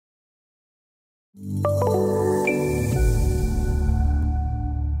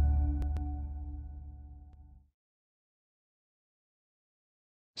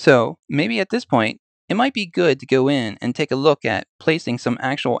So maybe at this point, it might be good to go in and take a look at placing some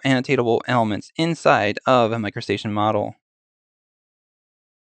actual annotatable elements inside of a MicroStation model.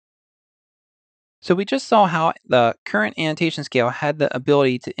 So we just saw how the current annotation scale had the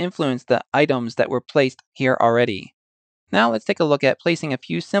ability to influence the items that were placed here already. Now let's take a look at placing a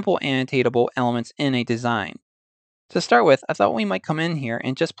few simple annotatable elements in a design. To start with, I thought we might come in here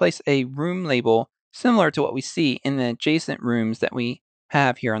and just place a room label similar to what we see in the adjacent rooms that we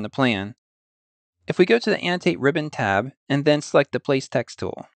have here on the plan. If we go to the Annotate Ribbon tab and then select the Place Text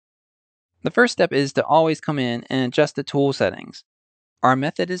tool, the first step is to always come in and adjust the tool settings. Our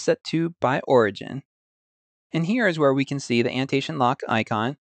method is set to by origin, and here is where we can see the annotation lock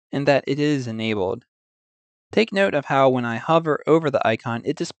icon and that it is enabled. Take note of how when I hover over the icon,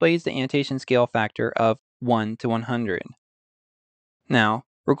 it displays the annotation scale factor of 1 to 100. Now,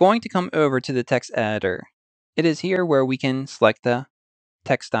 we're going to come over to the text editor. It is here where we can select the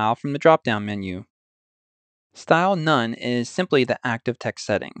text style from the drop-down menu. Style None is simply the active text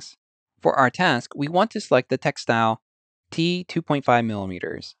settings. For our task, we want to select the text style T 2.5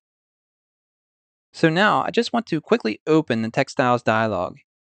 millimeters. So now I just want to quickly open the text styles dialog.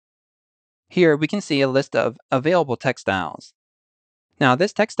 Here we can see a list of available text styles. Now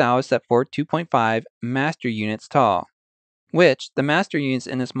this text style is set for 2.5 master units tall, which the master units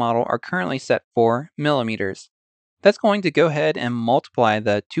in this model are currently set for millimeters. That's going to go ahead and multiply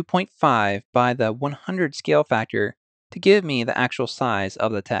the 2.5 by the 100 scale factor to give me the actual size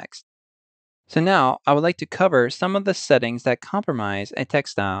of the text. So now I would like to cover some of the settings that compromise a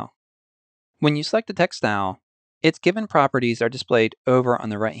text style. When you select a text style, its given properties are displayed over on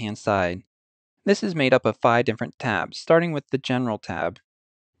the right-hand side. This is made up of 5 different tabs, starting with the General tab.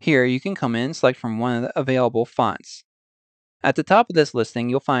 Here you can come in and select from one of the available fonts. At the top of this listing,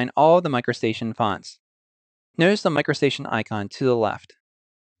 you'll find all of the MicroStation fonts. Notice the MicroStation icon to the left.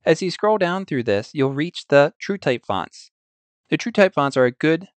 As you scroll down through this, you'll reach the Truetype Fonts. The Truetype Fonts are a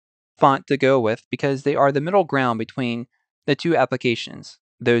good font to go with because they are the middle ground between the two applications,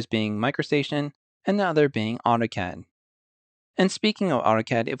 those being MicroStation and the other being Autocad. And speaking of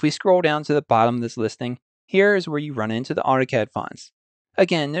Autocad, if we scroll down to the bottom of this listing, here is where you run into the Autocad fonts.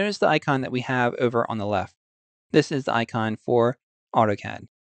 Again, notice the icon that we have over on the left. This is the icon for Autocad.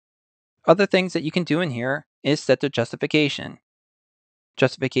 Other things that you can do in here is set the justification.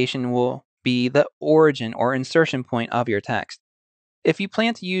 Justification will be the origin or insertion point of your text. If you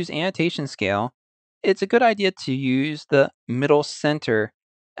plan to use annotation scale, it's a good idea to use the middle center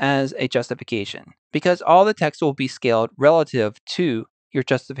as a justification because all the text will be scaled relative to your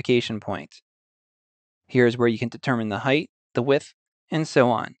justification point. Here's where you can determine the height, the width, and so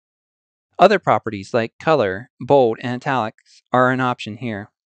on. Other properties like color, bold, and italics are an option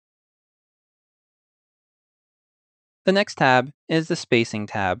here. The next tab is the Spacing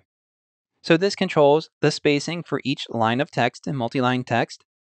tab. So this controls the spacing for each line of text in multi-line text.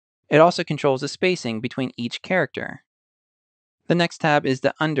 It also controls the spacing between each character. The next tab is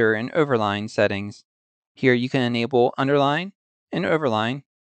the Under and Overline settings. Here you can enable underline and overline.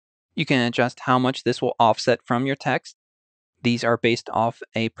 You can adjust how much this will offset from your text. These are based off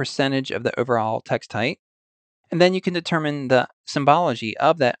a percentage of the overall text height. And then you can determine the symbology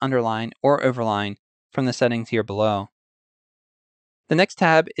of that underline or overline from the settings here below. The next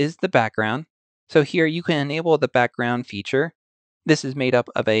tab is the background. So here you can enable the background feature. This is made up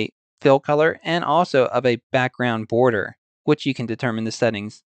of a fill color and also of a background border, which you can determine the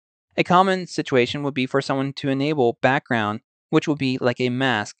settings. A common situation would be for someone to enable background, which would be like a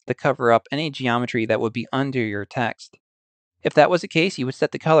mask to cover up any geometry that would be under your text. If that was the case, you would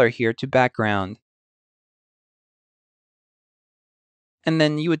set the color here to background. And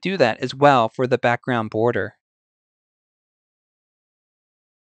then you would do that as well for the background border.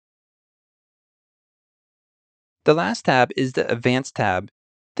 The last tab is the Advanced tab.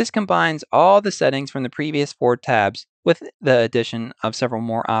 This combines all the settings from the previous 4 tabs with the addition of several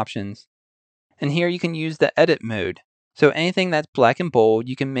more options. And here you can use the Edit mode. So anything that's black and bold,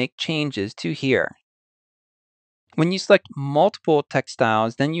 you can make changes to here. When you select multiple text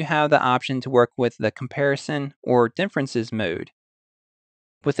styles, then you have the option to work with the Comparison or Differences mode.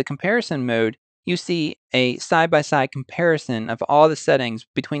 With the Comparison mode, you see a side-by-side comparison of all the settings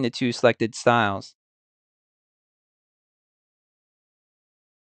between the two selected styles.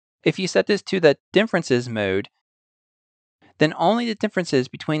 If you set this to the Differences mode, then only the differences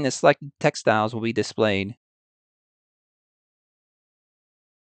between the selected text styles will be displayed.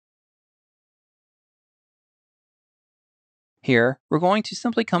 Here, we're going to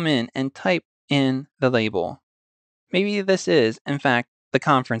simply come in and type in the label. Maybe this is, in fact, the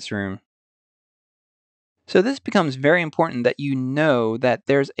conference room. So this becomes very important that you know that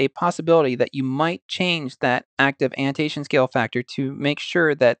there's a possibility that you might change that active annotation scale factor to make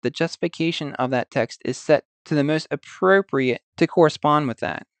sure that the justification of that text is set to the most appropriate to correspond with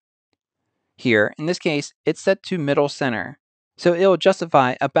that. Here, in this case, it's set to middle center, so it'll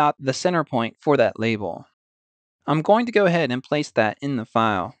justify about the center point for that label. I'm going to go ahead and place that in the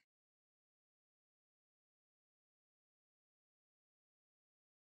file.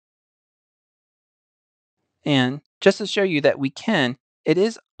 And just to show you that we can, it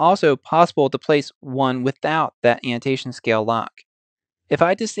is also possible to place one without that annotation scale lock. If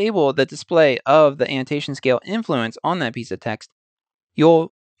I disable the display of the annotation scale influence on that piece of text,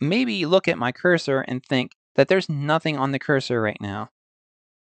 you'll maybe look at my cursor and think that there's nothing on the cursor right now.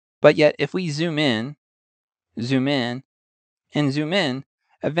 But yet, if we zoom in, and zoom in,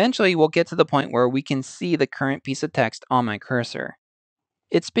 eventually we'll get to the point where we can see the current piece of text on my cursor.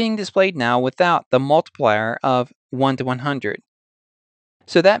 It's being displayed now without the multiplier of 1 to 100.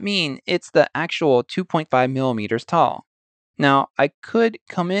 So that means it's the actual 2.5 millimeters tall. Now, I could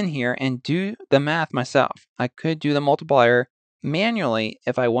come in here and do the math myself. I could do the multiplier manually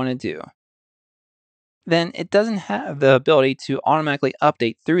if I wanted to. Then it doesn't have the ability to automatically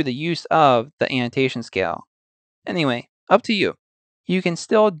update through the use of the annotation scale. Anyway, up to you. You can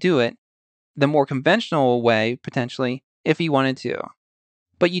still do it the more conventional way, potentially, if you wanted to.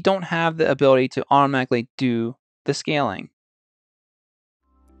 But you don't have the ability to automatically do the scaling.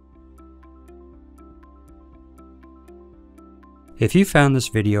 If you found this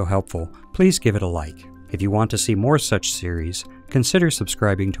video helpful, please give it a like. If you want to see more such series, consider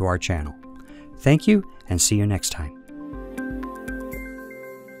subscribing to our channel. Thank you, and see you next time.